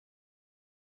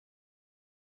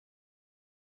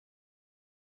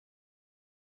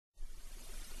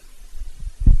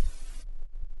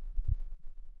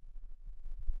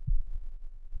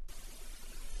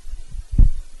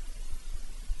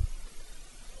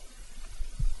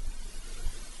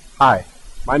Hi,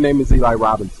 my name is Eli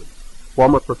Robinson,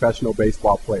 former professional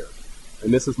baseball player,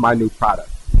 and this is my new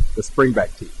product, the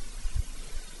Springback Tee.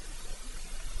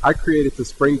 I created the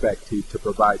Springback Tee to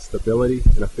provide stability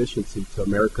and efficiency to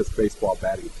America's baseball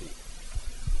batting team.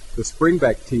 The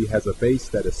Springback Tee has a base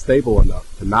that is stable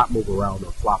enough to not move around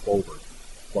or flop over,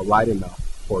 but light enough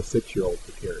for a 6-year-old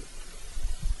to carry.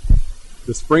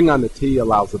 The spring on the tee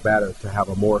allows the batter to have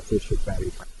a more efficient batting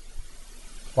practice.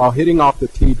 While hitting off the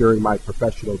tee during my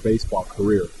professional baseball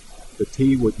career, the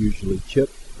tee would usually chip,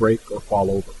 break, or fall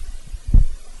over.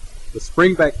 The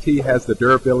Springback Tee has the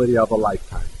durability of a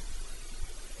lifetime.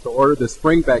 To order the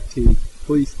Springback Tee,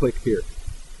 please click here.